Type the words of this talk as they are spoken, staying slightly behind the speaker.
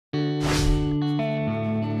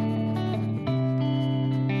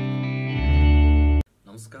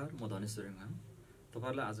धनेश्वर यौङहाङ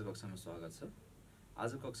तपाईहरुलाई आज कक्षामा स्वागत छ।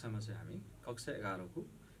 आज कक्षामा चाहिँ हामी कक्षा 11 को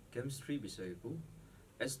केमिस्ट्री विषयको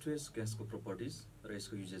H2S ग्यासको प्रोपर्टिज र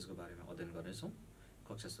यसको युजेजको बारेमा अध्ययन गर्नेछौं।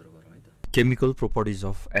 कक्षा सुरु गरौँ है त। केमिकल प्रोपर्टिज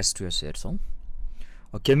अफ H2S हेर्छौं।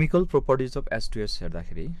 केमिकल प्रोपर्टिज अफ H2S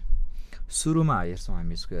हेर्दाखेरि सुरुमा हेर्छौं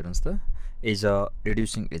हामी यसको हेर्नुस् त एज अ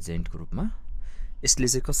रिड्युसिङ एजेन्टको रूपमा यसले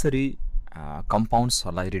चाहिँ कसरी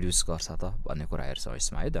कम्पाउन्ड्सहरुलाई रिड्युस गर्छ त भन्ने कुरा हेर्छौं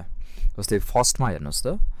यसमा है त। जस्तै फर्स्टमा हेर्नुस्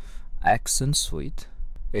त actions with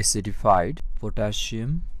acidified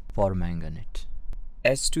potassium permanganate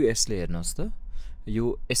H2S ले हेर्नुस् त यो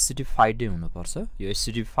एसिडिफाइड हुनु पर्छ। यो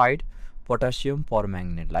एसिडिफाइड पोटासियम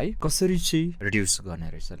परम्याङ्गनेट लाई कसरी चाहिँ रिड्युस गर्ने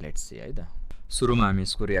रहेछ लेट्स सी है त। सुरुमा हामी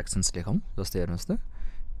यसको रिएक्सन्स लेखौं। जस्तै हेर्नुस् त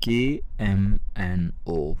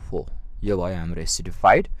KMnO4 यो भयो हाम्रो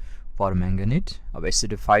एसिडिफाइड परम्याङ्गनेट। अब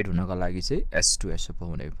एसिडिफाइड हुनको लागि चाहिँ H2SO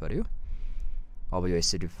हुनै पर्यो। अब यो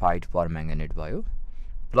एसिडिफाइड परम्याङ्गनेट भयो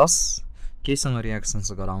प्लस केसँग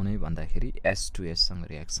रिएक्सन्स गराउने भन्दाखेरि H2S सँग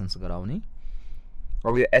रिएक्सन्स गराउने।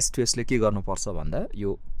 अब यो H2S ले के गर्नुपर्छ भन्दा यो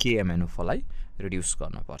KMnO4 लाई रिड्युस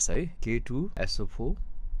गर्नुपर्छ है। K2SO4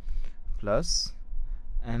 plus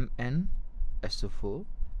MnSO4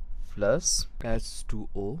 plus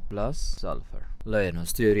H2O plus sulphur. ल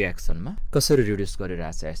हेर्नुस् त्यो रिएक्सनमा कसरी रिड्युस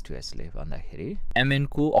गरिरहेछ H2S ले भन्दाखेरि Mn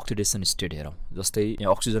को अक्सिडेसन स्टेट हेरौं। जस्तै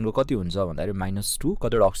यहाँ अक्सिजनको कति हुन्छ भन्दाखेरि -2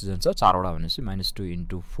 कतिवटा अक्सिजन छ 4 वटा भनेपछि -2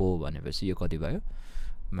 * 4 भनेपछि यो कति भयो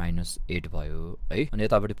 -8 भयो है। अनि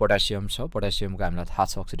यतापटि पोटासियम छ। पोटासियमको हामीलाई थाहा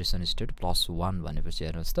छ अक्सिडेसन स्टेट +1 भनेपछि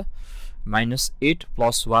हेर्नुस् त -8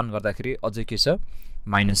 + 1 गर्दाखेरि अझै के छ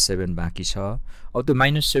 -7 बाँकी छ। अब त्यो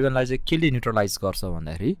 -7 लाई चाहिँ केले न्यूट्रलाइज गर्छ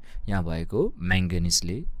भन्दाखेरि यहाँ भएको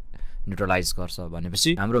म्याङ्गनिजले न्यूट्रलाइज गर्छ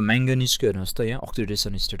भनेपछि हाम्रो म्याङ्गनिजको हेर्नुस् त यहाँ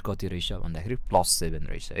अक्सिडेसन स्टेट कति रहेछ भन्दाखेरि +7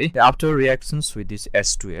 रहेछ है। After reactions with this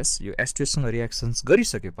H2S यो H2S सँग रिएक्सन्स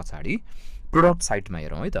गरिसके पछाडी प्रोडक्ट साइडमा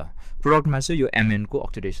हेरौं है त। प्रोडक्टमा चाहिँ यो Mn को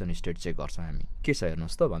अक्सिडेसन स्टेट चेक गर्छौं हामी। के छ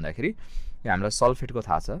हेर्नुस् त भन्दाखेरि यहाँ हामीलाई सल्फेटको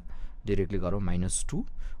थाहा छ डाइरेक्टली गरौँ -2।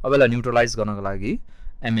 अब यसलाई न्यूट्रलाइज गर्नको लागि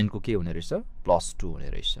Mn को के हुने रहेछ +2 हुने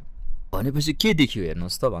रहेछ। भनेपछि के देखियो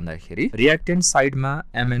हेर्नुस् त भन्दाखेरि रिएक्टेन्ट साइडमा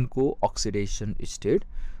Mn को अक्सिडेसन स्टेट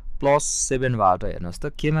 +7 बाट हेर्नुस्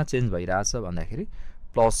त केमा चेन्ज भइराछ भन्दाखेरि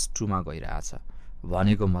 +2 मा गइराछ।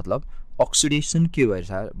 भनेको मतलब अक्सिडेसन के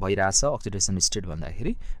भइराछ अक्सिडेसन स्टेट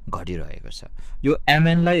भन्दाखेरि घटिरहेको छ। यो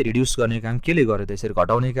Mn लाई रिड्युस गर्ने काम केले गर्यो त्यसरी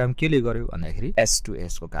घटाउने काम केले गर्यो भन्दाखेरि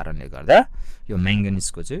H2S को कारणले गर्दा यो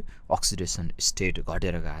म्याङ्गनिजको चाहिँ अक्सिडेसन स्टेट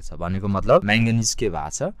घटेर गएको छ। भनेको मतलब म्याङ्गनिज के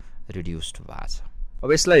भएको छ रिड्युस्ड भएको छ।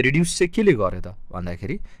 अब यसलाई रिड्युस चाहिँ केले गर्यो त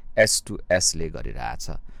भन्दाखेरि H2S ले गरिरहेछ।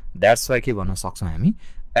 दैट्स व्हाई के भन्न सक्छौं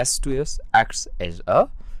हामी H2S acts as a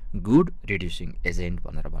good reducing agent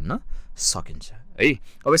भनेर भन्न सकिन्छ है।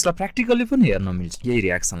 अब यसलाई प्र्याक्टिकली पनि हेर्न मिल्छ। यही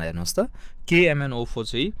रिएक्सनलाई हेर्नुस् त KMnO4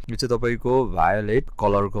 चाहिँ यो चाहिँ तपाईको भायोलेट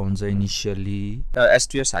कलरको हुन्छ इनिशियली।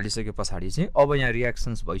 H2S हालिसके पछाडी चाहिँ अब यहाँ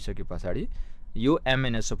रिएक्सन्स भइसके पछाडी यो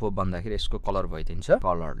MnSO4 बन्दाखेरि यसको कलर भइदिन्छ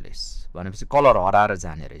कलरलेस। भनेपछि कलर हराएर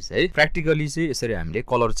जाने रहेछ है। प्र्याक्टिकली चाहिँ यसरी हामीले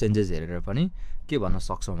कलर चेन्जेस हेरेर पनि के भन्न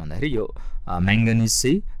सक्छौं भन्दाखेरि यो म्याङ्गनिज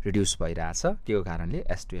चाहिँ रिड्युस भइराछ के को कारणले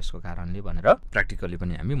H2S को कारणले भनेर प्र्याक्टिकली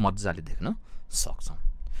पनि हामी मज्जाले देख्न सक्छौं।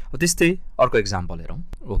 त्यस्तै अर्को एक्जाम्पल हेरौं।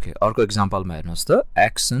 ओके अर्को एक्जाम्पलमा हेर्नुस् त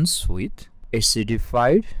actions with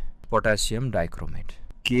acidified potassium dichromate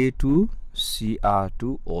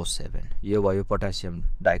K2Cr2O7 यो भयो पोटासियम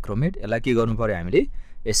डाइक्रोमेट। यसलाई के गर्नु पर्यो हामीले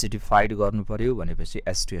एसिडिफाइड गर्नु पर्यो भनेपछि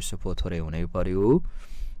H2SO4 थोरै हुनै पर्यो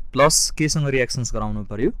प्लस केसँग रिएक्सन्स गराउनु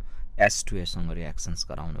पर्यो H2S सँग रिएक्सन्स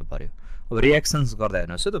गराउनु पर्यो। अब रिएक्सन्स गर्दा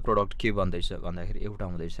हेर्नुस् त प्रोडक्ट के बन्दैछ भन्दाखेरि एउटा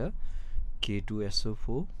हुँदैछ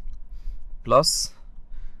K2SO4 plus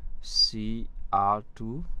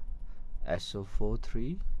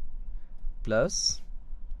Cr2SO4 plus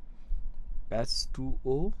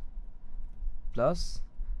H2O plus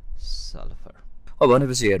sulphur. अब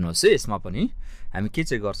भनेपछि हेर्नुस् है यसमा पनि हामी के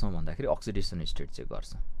चाहिँ गर्छौं भन्दाखेरि अक्सिडेसन स्टेट चाहिँ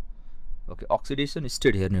गर्छौं। ओके अक्सिडेसन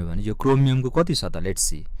स्टेट हेर्ने हो भने यो क्रोमियमको कति छ त लेट्स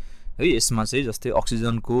सी है। यसमा चाहिँ जस्तै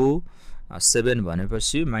अक्सिजनको 7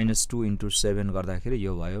 भनेपछि -2 * 7 गर्दाखेरि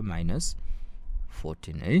यो भयो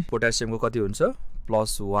 -14 है। पोटासियमको कति हुन्छ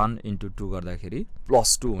 +1 * 2 गर्दाखेरि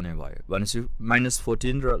 +2 हुने भयो। भनेपछि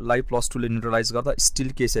 -14 लाई +2 ले न्यूट्रलाइज गर्दा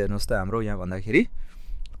स्टिल के छ हेर्नुस् त हाम्रो यहाँ भन्दाखेरि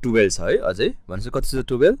 12 छ है अझै। भनेपछि कति छ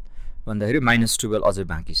 12 भन्दाखेरि -12 अझै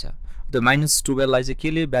बाँकी छ। त्यो -12 लाई चाहिँ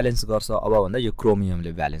केले ब्यालेन्स गर्छ अब भन्दा यो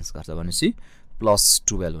क्रोमियमले ब्यालेन्स गर्छ भनेपछि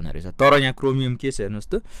 +12 हुने रहेछ। तर यहाँ क्रोमियम के छ हेर्नुस्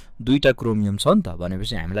त दुईटा क्रोमियम छ नि त।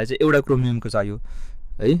 भनेपछि हामीलाई चाहिँ एउटा क्रोमियमको चाहियो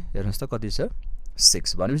है। हेर्नुस् त कति छ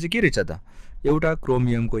 6 भनेपछि के रहेछ त एउटा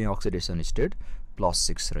क्रोमियमको यहाँ अक्सिडेसन स्टेट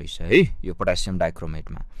 +6 रहेछ है यो potassium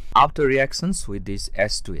डाइक्रोमेटमा after reactions with this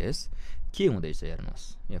H2S के हुँदैछ हेर्नुस्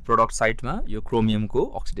यहाँ प्रोडक्ट साइडमा यो क्रोमियमको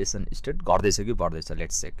अक्सिडेसन स्टेट घट्दैछ कि बढ्दैछ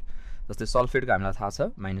लेट्स चेक जस्तै सल्फेटको हामीलाई थाहा छ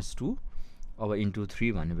 -2 अब इन्टु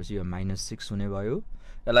 3 भनेपछि यो -6 हुने भयो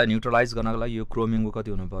यसलाई न्युट्रलाइज गर्नको लागि यो क्रोमियमको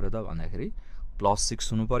कति हुनु पर्यो त भन्दाखेरि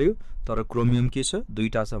 +6 हुनु पर्यो तर क्रोमियम के छ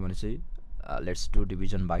दुईटा छ भने चाहिँ लेट्स डु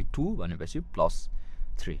डिभिजन बाइ 2 भनेपछि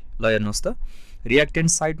 +3 ल हेर्नुस् त रिएक्टेन्ट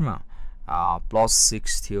साइडमा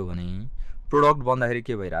 +6 थियो भने प्रोडक्ट बन्दाखेरि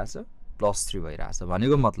के भइरहेछ +3 भइरहेछ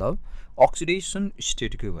भनेको मतलब अक्सिडेसन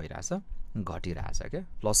स्टेट के भइरहेछ घटिरहेछ क्या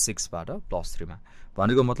 +6 बाट +3 मा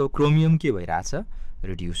भनेको मतलब क्रोमियम के भइरहेछ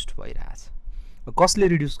रिड्युस्ड भइरहेछ कसले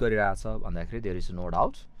रिड्युस गरिरहेछ भन्दाखेरि देयर इज नो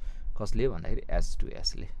डाउट कसले भन्दाखेरि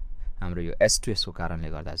H2S ले हाम्रो यो H2S को कारणले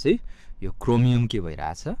गर्दा चाहिँ यो क्रोमियम के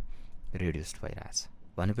भइरहेछ रिड्युस्ड भइरहेछ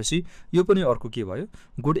भनेपछि यो पनि अर्को के भयो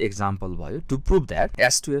गुड एक्जाम्पल भयो to prove that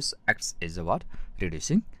H2S acts as a what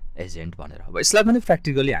reducing agent भनेर अब यसलाई पनि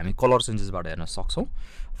प्र्याक्टिकली हामी कलर चेन्जेसबाट हेर्न सक्छौं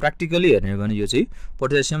प्र्याक्टिकली हेर्ने भने यो चाहिँ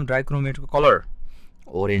पोटासियम डाइक्रोमेटको कलर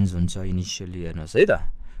ओरेन्ज हुन्छ इनिशियली हेर्नुस् है त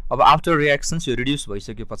अब आफ्टर रिएक्सन्स यो रिड्युस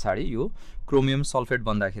भइसके पछाडी यो क्रोमियम सल्फेट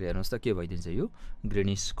बन्दाखेरि हेर्नुस् त के भइदिन्छ यो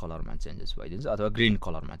ग्रीनिश कलरमा चेन्जेस भइदिन्छ अथवा ग्रीन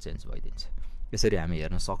कलरमा चेन्ज भइदिन्छ यसरी हामी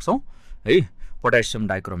हेर्न सक्छौं है पोटासियम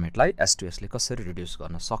डाइक्रोमेटलाई H2S ले कसरी रिड्युस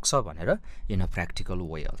गर्न सक्छ भनेर in a practical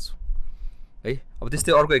way also है अब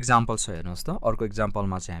त्यस्तै अर्को एक्जाम्पल छ हेर्नुस् त अर्को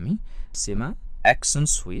एक्जाम्पलमा चाहिँ हामी सेमा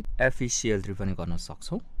एक्सन्स विथ FeCl3 पनि गर्न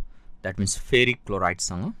सक्छौं दैट मिन्स फेरिक क्लोराइड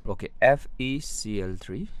सँग ओके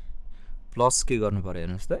FeCl3 प्लस के गर्नु पर्यो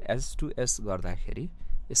हेर्नुस् त H2S गर्दाखेरि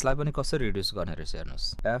यसलाई पनि कसरी रिड्युस गर्ने रहेछ हेर्नुस्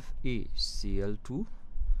FeCl2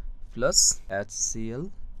 plus HCl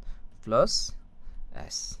plus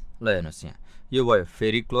S ल हेर्नुस् यहाँ यो भयो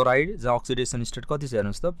फेरिक क्लोराइड जहाँ अक्सिडेसन स्टेट कति छ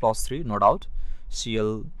हेर्नुस् त +3 नो डाउट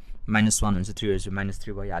Cl -1 हुन्छ 3 रहेछ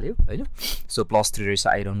 -3 भइहाल्यो हैन सो +3 रहेछ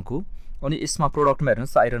आइरनको अनि यसमा प्रोडक्टमा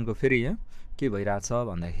हेर्नुस् त आइरनको फेरि यहाँ के भइराछ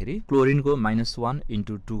भन्दाखेरि क्लोरिनको -1 *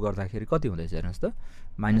 2 गर्दाखेरि कति हुँदैछ हेर्नुस् त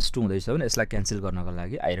 -2 हुँदैछ भने यसलाई क्यान्सल गर्नको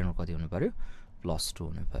लागि आइरनको कति हुनु पर्यो +2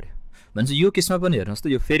 हुनु पर्यो भन्छ यो केसमा पनि हेर्नुस् त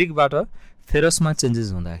यो फेरिकबाट फेरसमा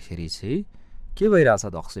चेन्जेस हुँदाखेरि चाहिँ के भइराछ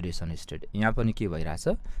त अक्सिडेसन स्टेट यहाँ पनि के भइराछ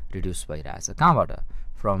रिड्युस भइराछ कहाँबाट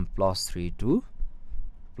फ्रम +3 टु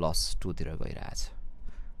 +2 तिर गइराछ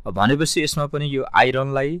अब भनेपछि यसमा पनि यो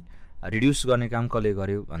आइरनलाई रिड्युस गर्ने काम कसले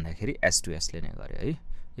गर्यो भन्दाखेरि H2S ले नै गर्यो है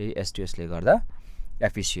यही H2S ले गर्दा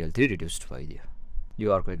FeCl3 रिड्युस्ड भइदियो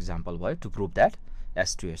यो अर्को एक्जाम्पल भयो to prove that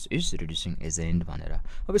H2S is reducing agent भनेर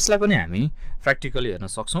अब यसलाई पनि हामी प्र्याक्टिकली हेर्न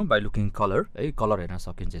सक्छौं बाइ लुकिङ कलर है कलर हेर्न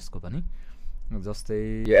सकिन्छ यसको पनि जस्तै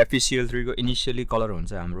यो FeCl3 को इनिशियली कलर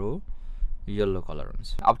हुन्छ हाम्रो येलो कलर हुन्छ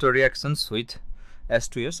आफ्टर रिएक्सन्स विथ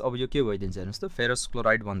H2S अब यो के भइदिन्छ हेर्नुस् त फेरस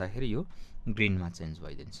क्लोराइड भन्दाखेरि यो ग्रीनमा चेन्ज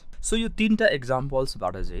भइदिन्छ सो यो तीनटा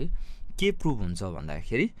एक्जाम्पल्सबाट चाहिँ के प्रुभ हुन्छ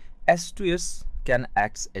भन्दाखेरि H2S can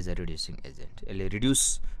acts as a reducing agent यसले रिड्युस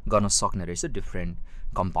गर्न सक्ने रहेछ डिफरेन्ट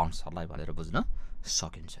कम्पाउन्ड्सहरुलाई भनेर बुझ्न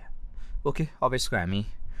सकिन्छ ओके अब यसको हामी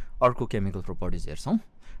अर्को केमिकल प्रोपर्टिज हेर्छौं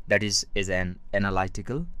that is as an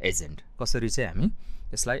analytical agent कसरी चाहिँ हामी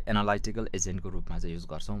यसलाई एनालाइटिकल एजेन्टको रूपमा चाहिँ युज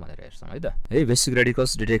गर्छौं भनेर हेर्छौं है त है बेसिक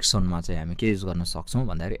रेडिकल्स डिटेक्सनमा चाहिँ हामी के युज गर्न सक्छौं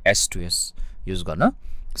भन्दाखेरि H2S युज गर्न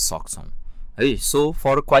सक्छौं है सो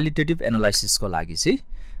फर क्वालिटेटिभ एनालाइसिसको लागि चाहिँ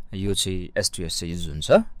यो चाहिँ H2S चाहिँ युज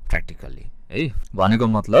हुन्छ प्र्याक्टिकली है भनेको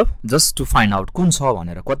मतलब जस्ट टु फाइन्ड आउट कुन छ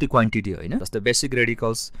भनेर कति क्वान्टिटी हैन जस्तै बेसिक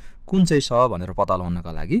रेडिकल्स कुन चाहिँ छ भनेर पत्ता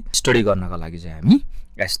लगाउनका लागि स्टडी गर्नका लागि चाहिँ हामी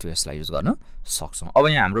H2S लाई युज गर्न सक्छौं अब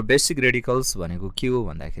यहाँ हाम्रो बेसिक रेडिकल्स भनेको के हो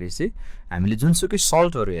भन्दाखेरि चाहिँ हामीले जुनसुकै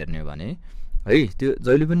सल्टहरु हेर्ने भने है त्यो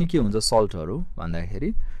जहिले पनि के हुन्छ सल्टहरु भन्दाखेरि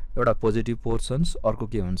एउटा पोजिटिभ पोर्सन्स अर्को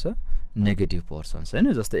के हुन्छ नेगेटिभ पोर्सन्स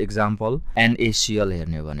हैन जस्तै एक्जाम्पल NaCl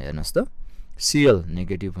हेर्ने भने हेर्नुस् त Cl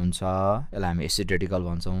नेगेटिभ हुन्छ यसलाई हामी एसिड रेडिकल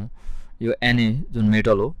भन्छौं यो Na जुन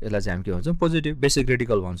मेटल हो यसलाई चाहिँ हामी के भन्छौं पोजिटिभ बेसिक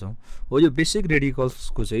रेडिकल भन्छौं हो यो बेसिक रेडिकल्स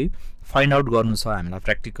को चाहिँ फाइन्ड आउट गर्नु छ हामीलाई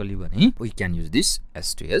प्र्याक्टिकली भने we can use this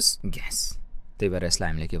H2S gas त्यही भएर यसलाई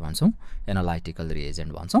हामीले के भन्छौं एनालाइटिकल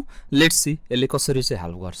रिएजेन्ट भन्छौं लेट्स सी यसले कसरी चाहिँ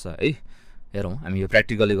हेल्प गर्छ है हेरौं हामी यो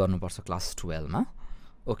प्र्याक्टिकली गर्नुपर्छ क्लास 12 मा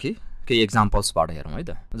ओके केही एक्जाम्पल्सबाट हेरौं है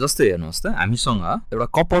त जस्तै हेर्नुस् त हामीसँग एउटा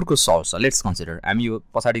कपरको सल्ट छ लेट्स कन्सिडर हामी यो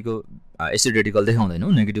पछाडीको एसिड रेडिकल देखाउँदैनौ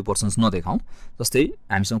नेगेटिभ पोर्सन्स नदेखाउँ जस्तै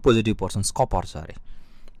हामीसँग पोजिटिभ पोर्सन्स कपर छ अरे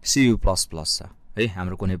Cu++ छ है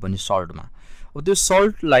हाम्रो कुनै पनि सल्टमा अब त्यो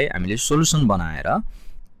सल्टलाई हामीले सोलुसन बनाएर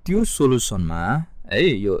त्यो सोलुसनमा है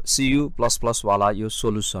यो Cu++ वाला यो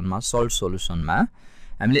सोलुसनमा सल्ट सोलुसनमा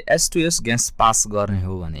हामीले H2S ग्यास पास गर्ने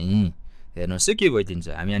हो भने हेर्नुस् के भइदिन्छ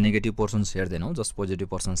हामी यहाँ नेगेटिभ पोर्सन्स हेर्दैनौ जस्ट पोजिटिभ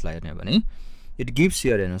पोर्सन्सलाई हेर्ने भने इट गिव्स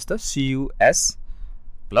हियर हेर्नुस् त CuS+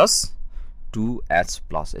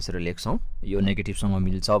 2H+ यसरी लेख्छौं यो नेगेटिभसँग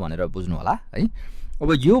मिल्छ भनेर बुझ्नु होला है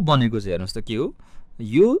अब यो बनेको चाहिँ हेर्नुस् त के हो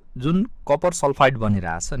यो जुन कपर सल्फाइड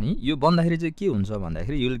बनिरहेछ नि यो बन्दाखेरि चाहिँ के हुन्छ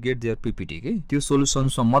भन्दाखेरि you will get there PPT के त्यो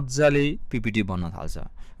सोलुसनमा मज्जाले पीपीटी बन्न थाल्छ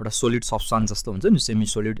एउटा सोलिड सब्स्टान्स जस्तो हुन्छ नि सेमी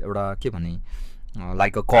सोलिड एउटा के भने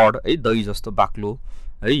लाइक अ कर्ड है दही जस्तो बाक्लो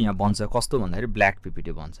है यहाँ बन्छ कस्तो भन्दाखेरि ब्ल्याक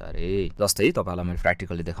पीपीटी बन्छ अरे जस्तै तपाईलाई मैले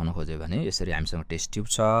प्र्याक्टिकली देखाउन खोजे भने यसरी हामीसँग टेस्ट ट्युब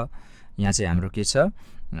छ यहाँ चाहिँ हाम्रो के छ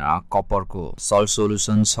कपरको सल्ट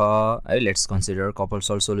सोलुसन छ है let's consider copper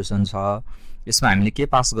salt solution छ यसमा हामीले के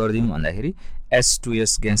पास गर्दियौं भन्दाखेरि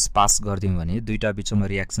H2S ग्यास पास गर्दियौं भने दुईटा बीचमा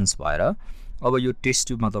रिएक्सन्स भएर अब यो टेस्ट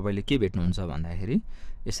ट्युबमा तपाईले के भेट्नुहुन्छ भन्दाखेरि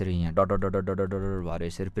यसरी यहाँ dot dot dot dot dot भएर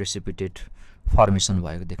यसरी प्रेसिपिटेट फर्मेसन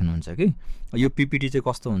भएको देख्नुहुन्छ कि यो पीपीटी चाहिँ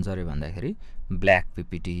कस्तो हुन्छ रे भन्दाखेरि ब्ल्याक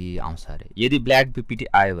पीपीटी आउँछ रे यदि ब्ल्याक पीपीटी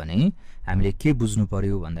आयो भने हामीले के बुझ्नु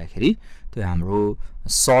पर्यो भन्दाखेरि त्यो हाम्रो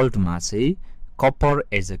सल्टमा चाहिँ कपर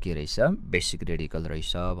एज अ के रहेछ बेसिक रेडिकल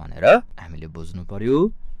रहेछ भनेर हामीले बुझ्नु पर्यो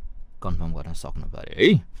कन्फर्म गर्न सक्नु पर्यो है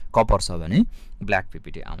कपर छ भने ब्ल्याक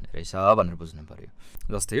पीपीटी आउने रहेछ भनेर बुझ्नु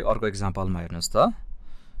पर्यो जस्तै अर्को एक्जाम्पलमा हेर्नुस् त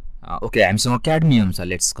ओके हामीसँग क्याडमियम छ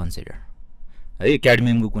लेट्स कन्सिडर है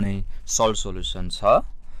क्याडमियमको कुनै सल्ट सोलुसन छ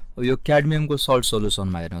यो क्याडमियमको सल्ट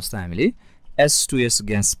सोलुसनमा हेर्नुस् त हामीले H2S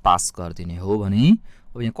ग्यास पास गर्दिने हो भने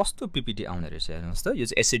अब यहाँ कस्तो पीपीटी आउने रहेछ हेर्नुस् त यो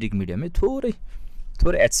चाहिँ एसिडिक मिडियममै थोरै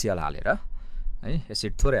HCl हालेर है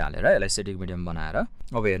एसिड थोरै हालेर यसलाई एसिडिक मिडियम बनाएर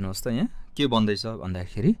अब हेर्नुस् त यहाँ के बन्दैछ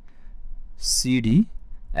भन्दाखेरि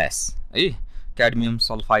CDS है क्याडमियम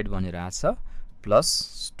सल्फाइड बनिरहेछ प्लस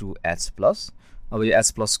 2H+ अब यो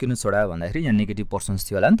H+ किन छोडायो भन्दाखेरि यहाँ नेगेटिभ पर्सन्स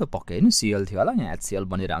थियो होला नि त पक्कै हैन Cl थियो होला यहाँ HCl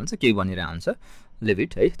बनिरहेको हुन्छ के बनिरहेको हुन्छ लिभ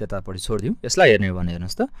इट है त्यतापटि छोड्दियौ यसलाई हेर्ने हो भने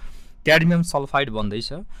हेर्नुस् त क्याडमियम सल्फाइड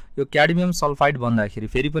बन्दैछ यो क्याडमियम सल्फाइड बन्दाखेरि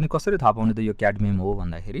फेरि पनि कसरी थाहा पाउने त यो क्याडमियम हो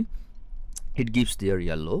भन्दाखेरि it gives there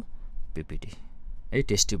yellow PPT है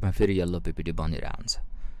टेस्ट ट्युबमा फेरि येलो पीपीटी बनिरहेको हुन्छ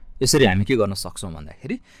यसरी हामी के गर्न सक्छौं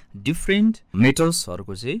भन्दाखेरि डिफरेन्ट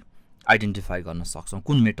मेटल्सहरुको चाहिँ आइडेन्टिफाई गर्न सक्छौं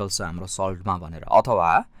कुन मेटल छ हाम्रो सल्टमा भनेर अथवा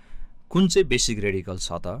कुन चाहिँ बेसिक रेडिकल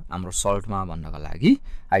छ त हाम्रो सल्टमा भन्नका लागि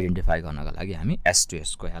आइडेन्टिफाई गर्नका लागि हामी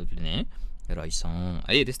H2S को हेल्प लिने रहेछौं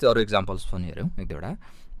है त्यस्तै अरु एक्जाम्पल्स पनि हेरौं एक दुईवटा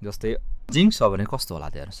जस्तै जिंक छ भने कस्तो होला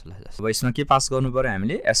हेर्नुस् ल अब यसमा के पास गर्नु पर्यो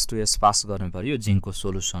हामीले H2S पास गर्नु पर्यो जिंकको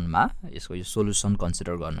सोलुसनमा यसको यो सोलुसन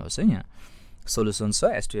कन्सिडर गर्नुहोस् है यहाँ सोलुसन छ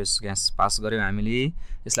H2S ग्यास पास गर्यो हामीले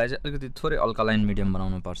यसलाई चाहिँ अलिकति थोरै अल्कालाइन मिडियम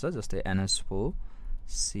बनाउनु पर्छ जस्तै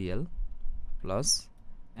NH4Cl प्लस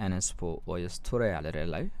NH4OH थोरै हालेर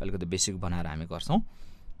यसलाई अलिकति बेसिक बनाएर हामी गर्छौं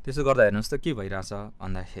त्यसो गर्दा हेर्नुस् त के भइराछ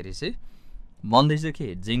भन्दाखेरि चाहिँ बन्दै चाहिँ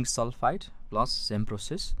के zinc sulphide plus same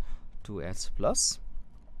process 2H+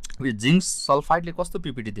 यो जिंक सल्फाइडले कस्तो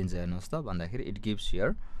पीपीटी दिन्छ हेर्नुस् त भन्दाखेरि it gives here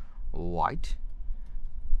white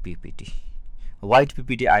PPT white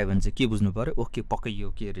PPT आयो भने चाहिँ के बुझ्नु पर्यो ओके पक्कै यो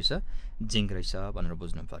के रहेछ जिंक रहेछ भनेर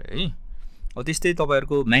बुझ्नु पर्यो है अब त्यस्तै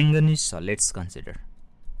तपाईहरुको म्याङ्गनिज छ लेट्स कन्सिडर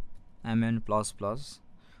Mn++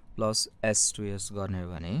 H2S गर्ने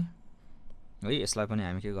भने है यसलाई पनि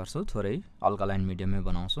हामी के गर्छौं थोरै अल्कालाइन मिडियममै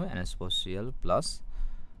बनाउँछौं NH4Cl प्लस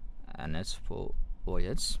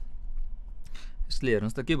NH4OH यसले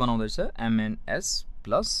हेर्नुस् त के बनाउँदैछ MnS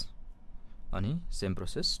प्लस अनि सेम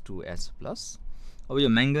प्रोसेस 2H+ अब यो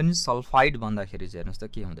म्याङ्गनिज सल्फाइड भन्दाखेरि चाहिँ हेर्नुस् त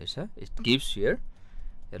के हुँदैछ इट गिभ्स हियर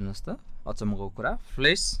हेर्नुस् त अचम्मको कुरा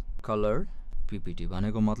फ्लेश कलर पीपीटी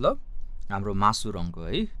भनेको मतलब हाम्रो मासु रङको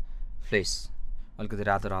है फ्लेश अलिकति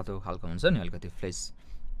रातो रातो खालको हुन्छ नि अलिकति फ्लेश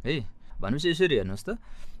है भनेपछि यसरी हेर्नुस् त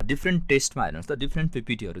डिफरेन्ट टेस्टमा हेर्नुस् त डिफरेन्ट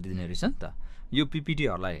पीपीटीहरु दिने रहेछ नि त यो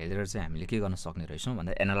पीपीटीहरुलाई हेरेर चाहिँ हामीले के गर्न सक्ने रहेछौं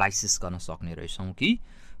भन्दा एनालाइसिस गर्न सक्ने रहेछौं कि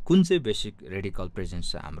कुन चाहिँ बेसिक रेडिकल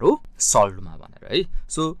प्रेजेन्स छ हाम्रो सल्टमा भनेर है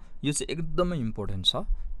सो यो चाहिँ एकदमै इम्पोर्टेन्ट छ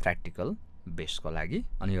प्र्याक्टिकल बेसको लागि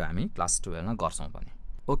अनि यो हामी क्लास 12 मा गर्छौं पनि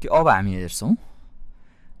ओके अब हामी हेर्छौं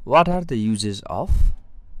what are the uses of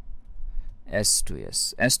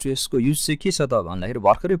H2S को युज चाहिँ के छ त भन्दाखेरि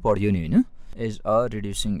भर्खरै पढ्यो नि हैन एज अ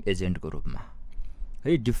रिड्युसिङ एजेन्टको रूपमा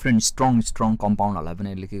है डिफरेन्ट स्ट्रङ कम्पाउन्डहरुलाई पनि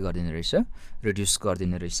यसले के गर्दिने रहेछ रिड्युस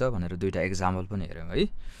गर्दिने रहेछ भनेर दुईटा एक्जाम्पल पनि हेरौं है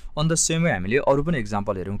अन द सेम वे हामीले अरु पनि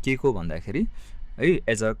एक्जाम्पल हेरौं के को भन्दाखेरि है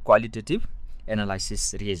एज अ क्वालिटेटिभ एनालाइसिस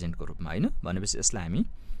रिएजेन्टको रूपमा हैन भनेपछि यसलाई हामी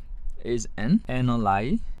एज एन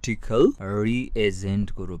एनालाइटिकल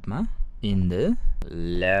रिएजेन्टको रूपमा इन द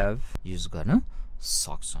ल्याब युज गर्न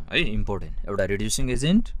सक्छौं है इम्पोर्टेन्ट एउटा रिड्युसिङ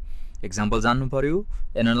एजेन्ट एक्जाम्पल जान्नु पर्यो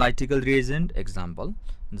एनालाइटिकल रिएजेन्ट एक्जाम्पल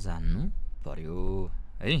जान्नु पर्यो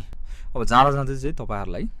है अब जाँदा चाहिँ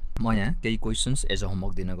तपाईहरुलाई म यहाँ केही क्वेशन्स एज अ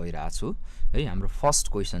होमवर्क दिन गइरहेको छु है हाम्रो फर्स्ट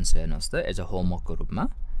क्वेशन चाहिँ हेर्नुस् त एज अ होमवर्कको रूपमा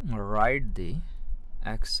right the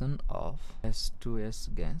action of H2S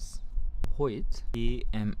gas with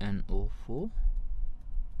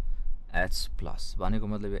MnO4H+ भनेको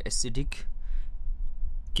मतलब यो एसिडिक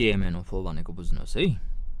KMNO4 भनेको बुझ्नुहोस् है।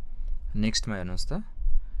 नेक्स्टमा हेर्नुहोस् त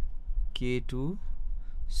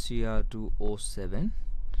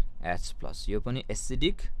K2Cr2O7H+, यो पनि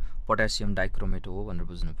एसिडिक पोटासियम डाइक्रोमेट हो भनेर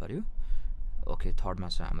बुझ्नु पर्यो। ओके, थर्डमा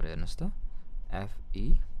छ हाम्रो हेर्नुहोस् त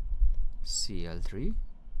FeCl3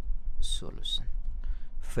 सोलुसन,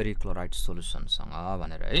 फेरिक क्लोराइड सोलुसनसँग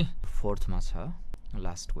भनेर है। फोर्थमा छ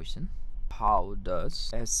last question, how does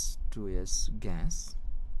H2S gas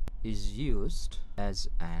is used as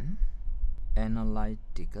an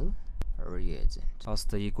analytical reagent।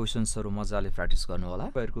 हस्त यी क्वेसन्सहरु मजाले प्र्याक्टिस गर्नु होला।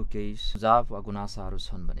 तपाईहरुको केही सुझाव वा गुनासाहरू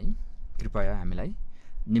छन् भने कृपया हामीलाई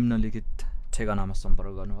निम्नलिखित ठेगानामा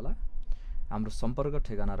सम्पर्क गर्नु होला। हाम्रो सम्पर्क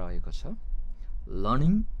ठेगाना रहेको छ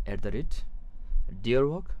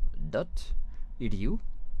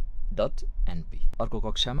learning@dearwork.edu.np। अर्को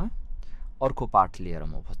कक्षामा अर्को पाठ लिएर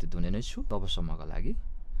म उपस्थित हुने नै छु। तबसम्मका लागि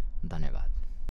धन्यवाद।